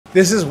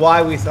This is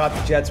why we thought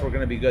the Jets were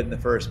going to be good in the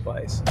first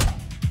place.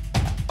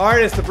 All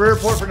right, it's the Breer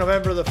Report for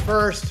November the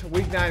 1st.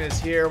 Week 9 is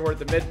here. We're at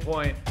the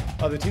midpoint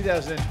of the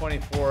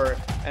 2024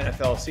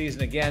 NFL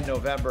season. Again,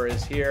 November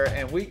is here,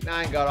 and Week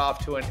 9 got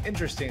off to an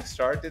interesting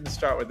start. Didn't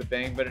start with a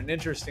bang, but an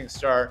interesting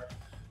start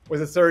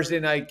with a Thursday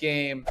night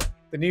game.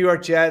 The New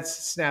York Jets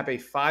snap a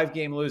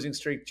 5-game losing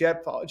streak. Jeff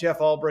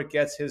Albert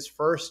gets his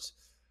first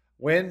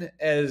win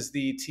as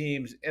the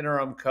team's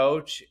interim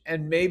coach,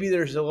 and maybe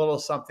there's a little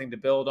something to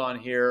build on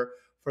here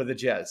for the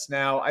Jets.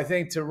 Now, I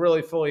think to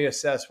really fully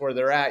assess where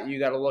they're at, you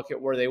got to look at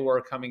where they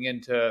were coming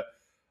into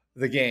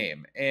the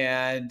game.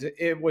 And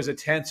it was a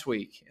tense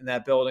week in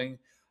that building.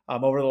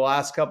 Over the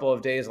last couple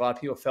of days, a lot of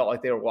people felt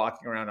like they were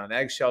walking around on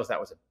eggshells. That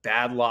was a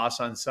bad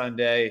loss on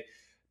Sunday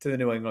to the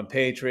New England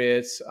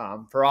Patriots.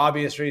 For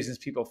obvious reasons,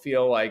 people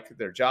feel like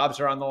their jobs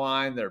are on the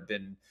line.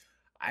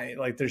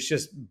 There's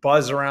just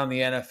buzz around the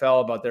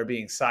NFL about there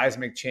being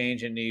seismic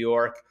change in New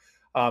York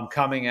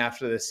coming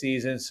after the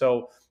season.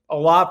 So a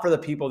lot for the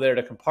people there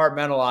to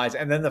compartmentalize.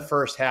 And then the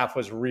first half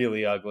was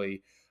really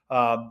ugly.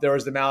 There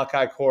was the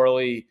Malachi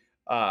Corley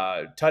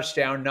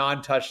touchdown,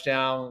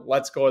 non-touchdown,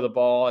 let's go of the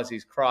ball as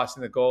he's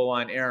crossing the goal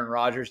line. Aaron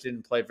Rodgers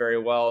didn't play very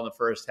well in the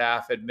first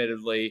half,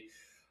 admittedly.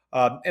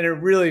 And it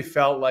really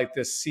felt like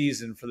this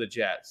season for the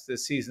Jets,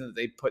 this season that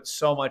they put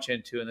so much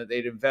into and that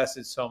they'd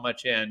invested so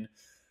much in,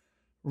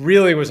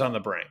 really was on the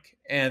brink.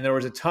 And there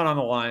was a ton on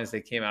the line as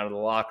they came out of the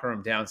locker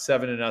room down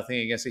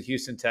 7-0 against a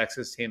Houston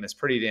Texas team that's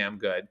pretty damn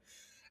good.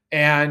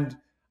 And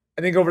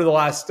I think over the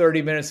last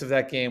 30 minutes of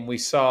that game, we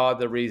saw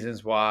the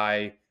reasons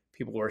why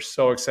people were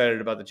so excited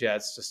about the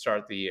Jets to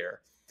start the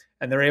year.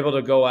 And they're able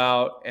to go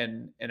out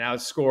and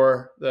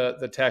outscore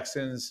the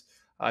Texans.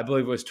 I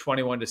believe it was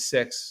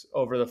 21-6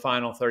 over the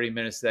final 30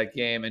 minutes of that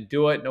game, and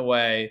do it in a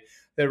way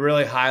that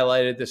really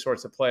highlighted the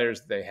sorts of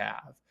players that they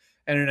have,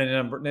 and in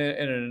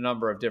a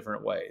number of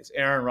different ways.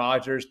 Aaron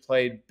Rodgers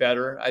played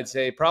better. I'd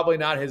say probably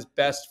not his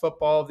best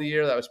football of the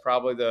year. That was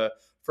probably the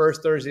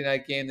first Thursday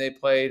night game they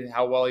played,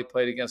 how well he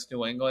played against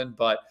New England,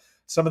 but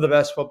some of the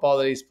best football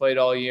that he's played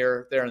all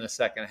year there in the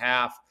second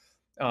half.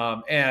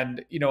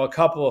 And a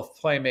couple of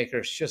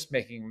playmakers just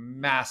making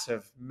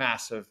massive,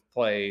 massive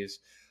plays.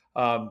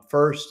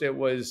 First, it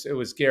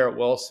was Garrett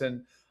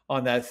Wilson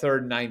on that 3rd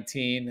and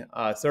 19,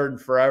 3rd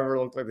and forever. It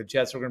looked like the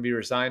Jets were going to be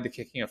resigned to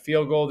kicking a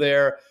field goal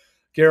there.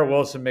 Garrett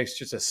Wilson makes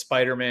just a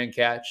Spider-Man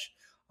catch.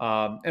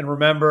 And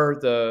remember,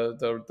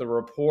 the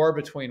rapport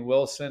between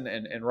Wilson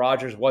and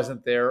Rodgers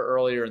wasn't there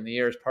earlier in the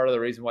year. It's part of the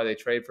reason why they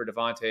trade for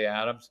Diontae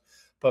Adams.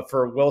 But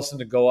for Wilson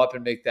to go up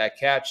and make that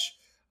catch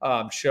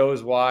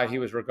shows why he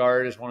was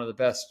regarded as one of the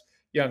best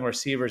young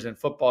receivers in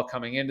football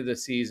coming into the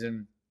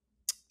season.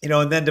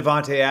 And then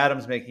Davante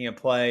Adams making a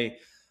play,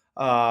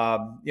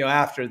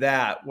 after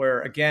that,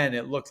 where, again,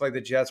 it looked like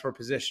the Jets were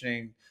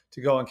positioning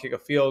to go and kick a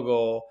field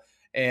goal.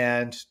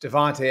 And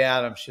Davante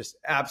Adams just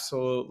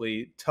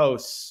absolutely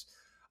toasts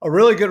a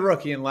really good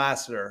rookie in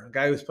Lassiter, a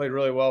guy who's played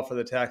really well for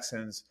the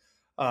Texans,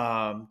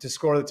 to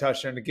score the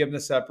touchdown, to give them the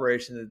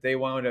separation that they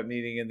wound up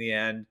needing in the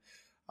end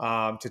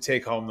to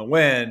take home the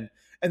win.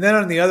 And then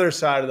on the other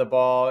side of the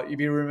ball, you'd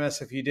be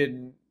remiss if you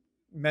didn't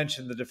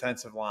mention the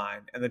defensive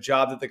line and the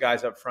job that the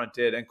guys up front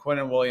did, and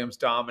Quinnen Williams'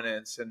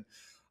 dominance, and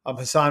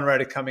Hassan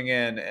Reddick coming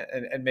in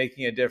and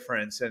making a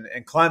difference,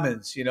 and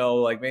Clemens,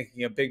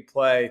 making a big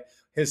play.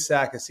 His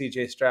sack of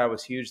C.J. Stroud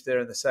was huge there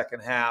in the second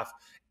half.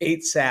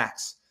 8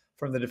 sacks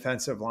from the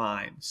defensive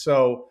line.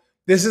 So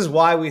this is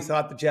why we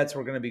thought the Jets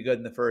were going to be good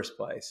in the first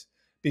place,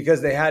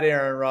 because they had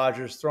Aaron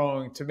Rodgers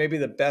throwing to maybe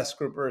the best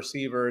group of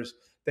receivers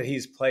that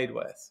he's played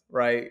with,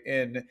 right?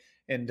 In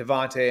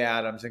Davante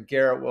Adams and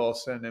Garrett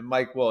Wilson and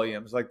Mike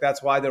Williams.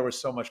 That's why there was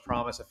so much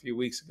promise a few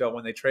weeks ago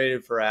when they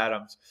traded for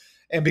Adams.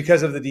 And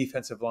because of the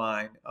defensive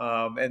line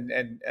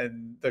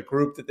and the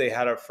group that they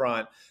had up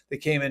front, they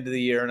came into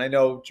the year, and I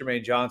know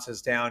Jermaine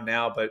Johnson's down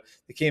now, but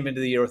they came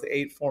into the year with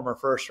 8 former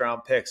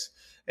first-round picks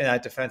in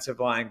that defensive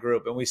line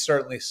group. And we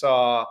certainly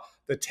saw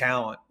the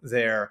talent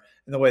there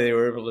and the way they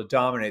were able to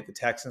dominate the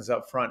Texans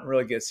up front and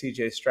really get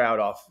C.J. Stroud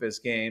off of his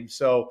game.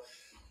 So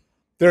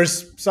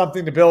there's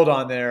something to build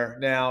on there.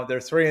 Now they're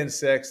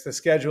 3-6. The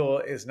schedule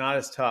is not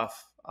as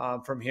tough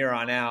from here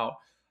on out.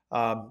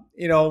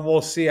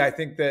 We'll see. I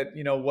think that,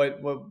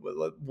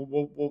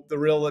 what the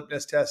real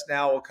litmus test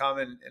now will come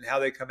in how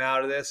they come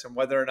out of this and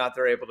whether or not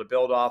they're able to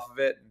build off of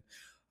it.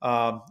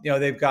 And,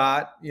 they've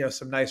got,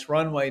 some nice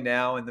runway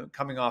now and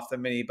coming off the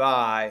mini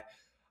bye,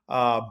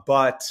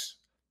 but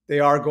they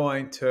are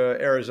going to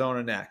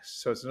Arizona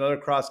next. So it's another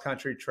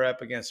cross-country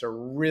trip against a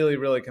really,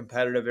 really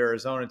competitive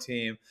Arizona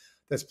team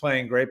that's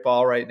playing great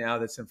ball right now,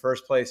 that's in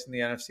first place in the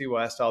NFC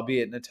West,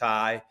 albeit in a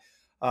tie.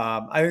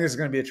 I think this is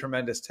going to be a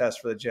tremendous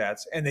test for the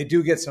Jets. And they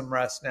do get some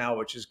rest now,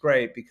 which is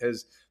great,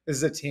 because this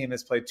is a team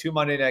that's played 2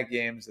 Monday night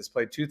games, that's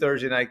played 2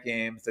 Thursday night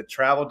games, that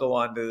traveled to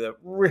London, that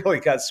really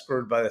got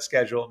screwed by the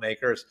schedule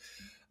makers.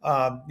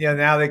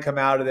 Now they come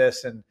out of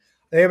this and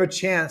they have a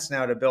chance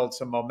now to build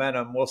some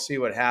momentum. We'll see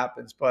what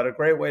happens, but a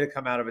great way to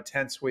come out of a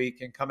tense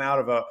week and come out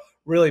of a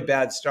really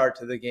bad start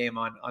to the game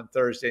on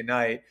Thursday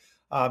night,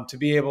 to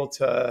be able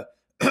to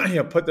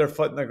put their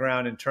foot in the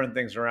ground and turn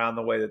things around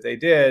the way that they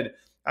did,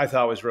 I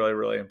thought was really,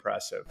 really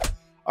impressive.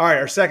 All right,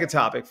 our second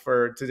topic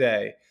for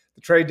today,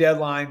 the trade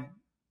deadline,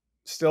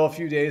 still a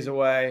few days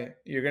away.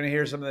 You're going to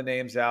hear some of the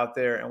names out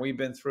there, and we've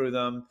been through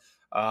them.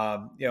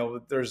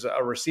 There's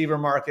a receiver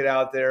market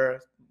out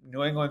there.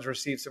 New England's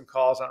received some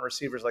calls on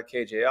receivers like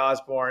KJ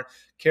Osborne.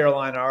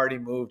 Carolina already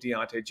moved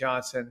Diontae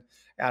Johnson.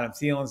 Adam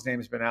Thielen's name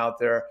has been out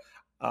there.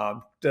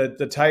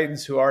 The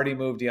Titans, who already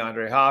moved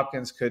DeAndre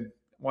Hopkins, could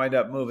wind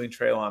up moving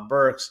Treylon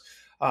Burks.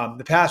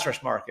 The pass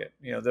rush market,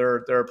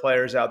 there are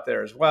players out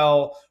there as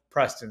well.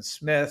 Preston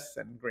Smith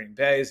and Green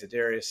Bay,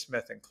 Zadarius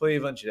Smith in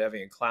Cleveland,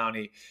 Jadeveon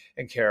Clowney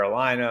in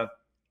Carolina.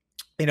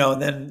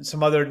 And then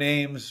some other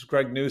names,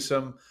 Greg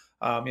Newsome,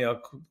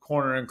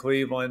 corner in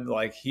Cleveland,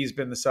 like he's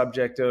been the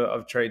subject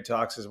of trade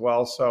talks as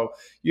well. So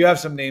you have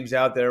some names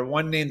out there.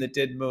 One name that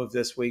did move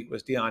this week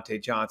was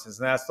Diontae Johnson,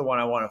 and that's the one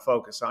I want to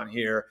focus on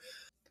here.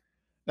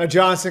 Now,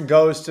 Johnson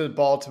goes to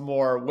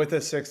Baltimore with a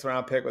 6th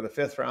round pick, with a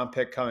 5th round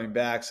pick coming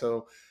back.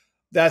 So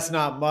that's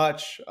not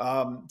much.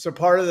 So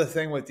part of the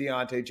thing with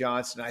Diontae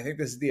Johnson, I think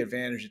this is the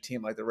advantage a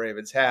team like the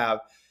Ravens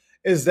have,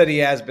 is that he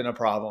has been a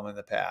problem in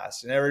the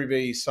past. And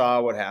everybody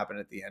saw what happened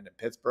at the end in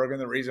Pittsburgh. And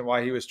the reason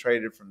why he was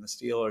traded from the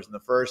Steelers in the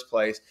first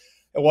place,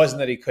 it wasn't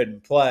that he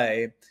couldn't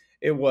play.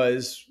 It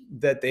was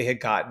that they had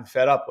gotten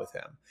fed up with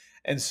him.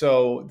 And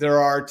so there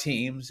are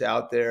teams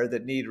out there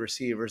that need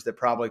receivers that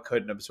probably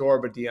couldn't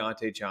absorb a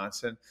Diontae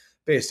Johnson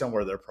based on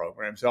where their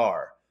programs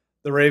are.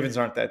 The Ravens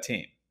aren't that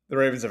team. The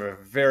Ravens have a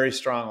very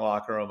strong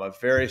locker room, a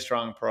very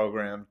strong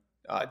program.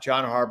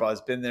 John Harbaugh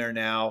has been there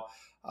now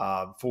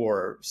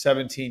for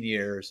 17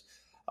 years.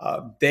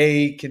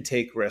 They can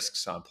take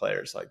risks on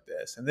players like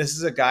this. And this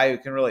is a guy who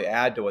can really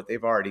add to what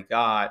they've already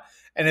got.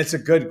 And it's a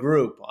good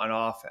group on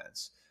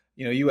offense.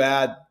 You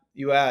add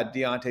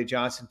Diontae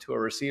Johnson to a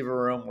receiver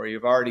room where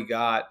you've already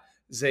got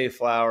Zay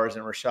Flowers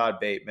and Rashad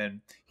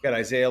Bateman. You got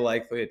Isaiah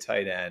Likely at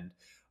tight end.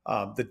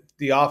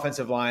 The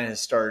offensive line has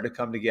started to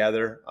come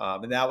together,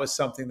 and that was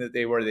something that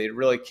they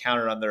really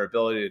counted on their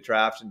ability to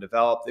draft and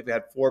develop. They've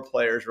had 4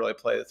 players really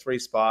play the 3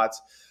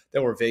 spots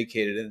that were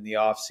vacated in the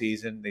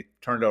offseason. They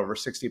turned over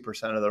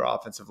 60% of their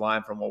offensive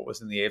line from what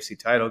was in the AFC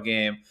title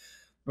game,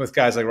 with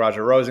guys like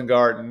Roger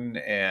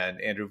Rosengarten and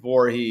Andrew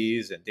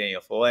Voorhees and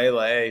Daniel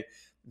Falele.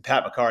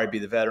 Pat McCarry be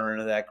the veteran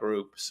of that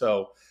group.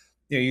 So,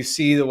 you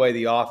see the way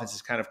the offense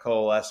has kind of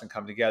coalesced and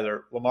come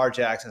together. Lamar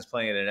Jackson is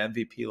playing at an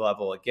MVP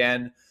level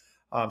again.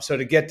 So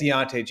to get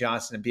Diontae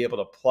Johnson and be able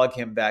to plug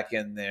him back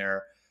in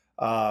there,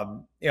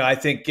 I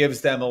think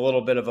gives them a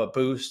little bit of a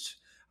boost,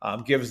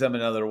 gives them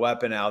another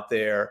weapon out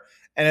there.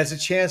 And it's a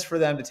chance for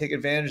them to take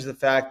advantage of the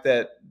fact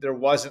that there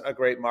wasn't a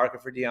great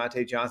market for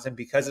Diontae Johnson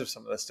because of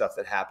some of the stuff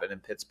that happened in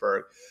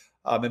Pittsburgh.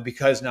 And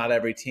because not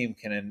every team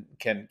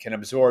can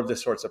absorb the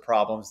sorts of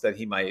problems that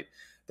he might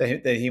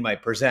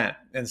present.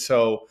 And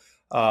so,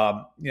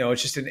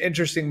 it's just an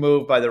interesting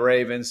move by the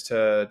Ravens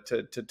to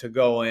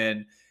go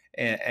in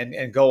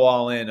and go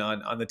all in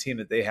on the team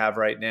that they have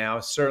right now.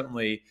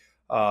 Certainly,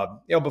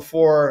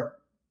 before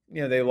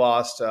they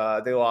lost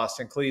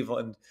in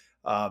Cleveland,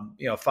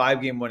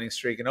 5-game winning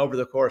streak, and over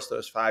the course of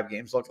those 5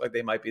 games, looked like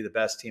they might be the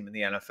best team in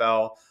the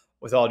NFL.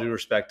 With all due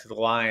respect to the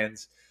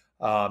Lions.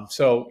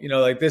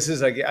 This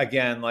is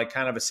again like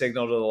kind of a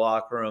signal to the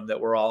locker room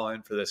that we're all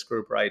in for this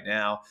group right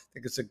now. I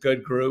think it's a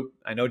good group.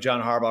 I know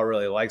John Harbaugh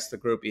really likes the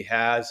group he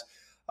has,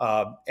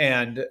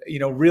 and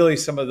really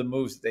some of the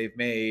moves that they've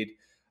made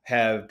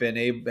have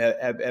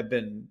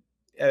been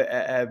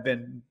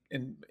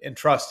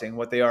entrusting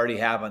what they already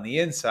have on the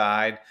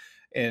inside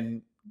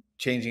in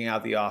changing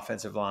out the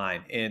offensive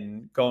line,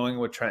 in going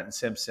with Trenton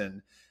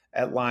Simpson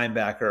at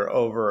linebacker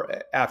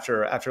over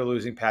after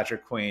losing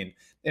Patrick Queen,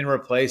 in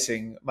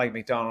replacing Mike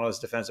McDonald as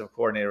defensive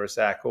coordinator with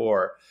Zach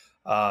Orr.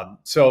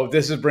 So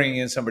this is bringing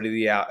in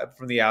somebody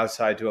from the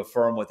outside to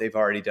affirm what they've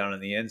already done on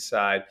the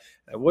inside.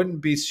 I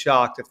wouldn't be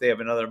shocked if they have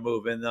another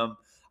move in them.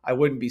 I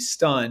wouldn't be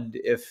stunned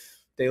if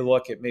they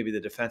look at maybe the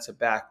defensive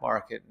back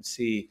market and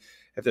see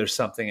if there's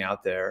something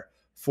out there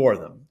for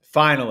them.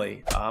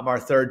 Finally, our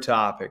third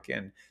topic,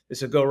 and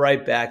this will go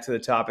right back to the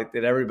topic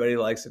that everybody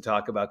likes to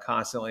talk about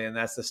constantly, and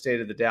that's the state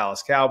of the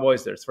Dallas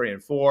Cowboys. They're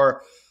 3-4.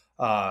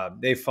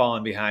 They've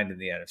fallen behind in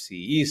the NFC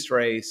East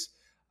race.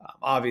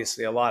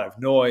 Obviously, a lot of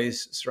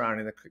noise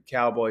surrounding the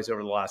Cowboys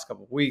over the last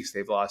couple of weeks.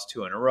 They've lost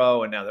 2 in a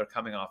row, and now they're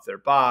coming off their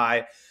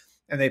bye,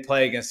 and they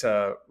play against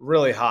a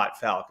really hot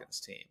Falcons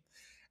team.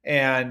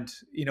 And,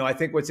 I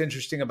think what's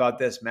interesting about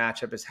this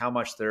matchup is how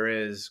much there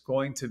is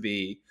going to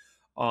be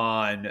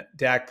on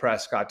Dak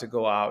Prescott to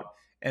go out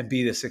and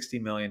be the $60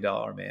 million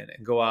man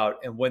and go out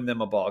and win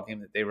them a ball game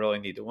that they really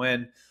need to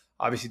win.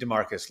 Obviously,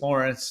 DeMarcus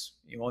Lawrence,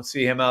 you won't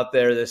see him out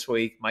there this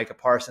week. Micah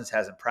Parsons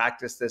hasn't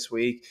practiced this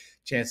week.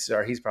 Chances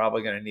are he's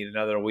probably going to need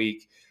another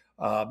week.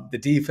 The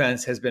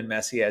defense has been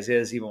messy as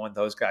is, even when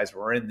those guys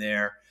were in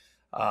there.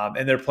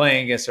 And they're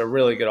playing against a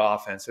really good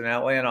offense, an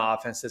Atlanta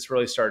offense that's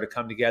really started to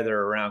come together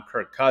around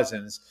Kirk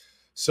Cousins.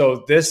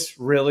 So this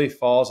really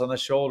falls on the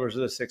shoulders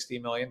of the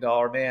 $60 million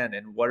man.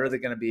 And what are they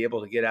going to be able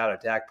to get out of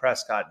Dak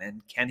Prescott?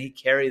 And can he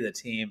carry the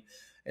team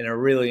in a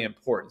really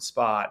important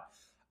spot.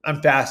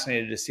 I'm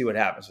fascinated to see what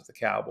happens with the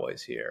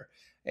Cowboys here.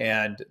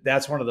 And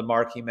that's one of the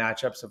marquee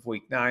matchups of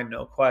week 9,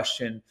 no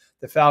question.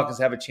 The Falcons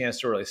have a chance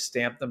to really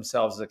stamp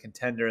themselves as a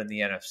contender in the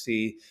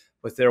NFC.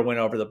 With their win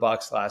over the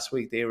Bucs last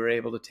week, they were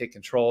able to take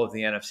control of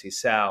the NFC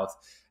South.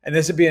 And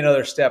this would be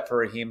another step for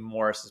Raheem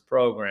Morris's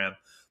program,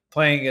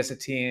 playing against a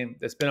team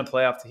that's been a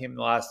playoff team in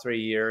the last 3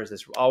 years,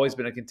 that's always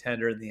been a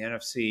contender in the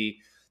NFC,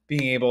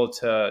 being able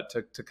to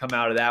come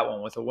out of that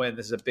one with a win.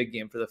 This is a big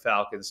game for the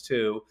Falcons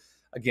too.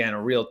 Again,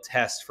 a real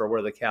test for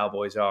where the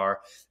Cowboys are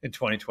in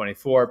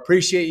 2024.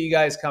 Appreciate you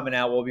guys coming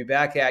out. We'll be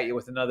back at you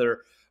with another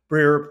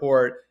Breer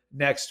Report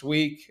next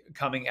week,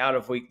 coming out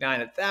of week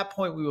 9. At that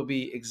point, we will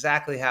be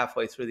exactly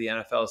halfway through the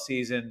NFL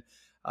season.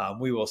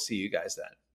 We will see you guys then.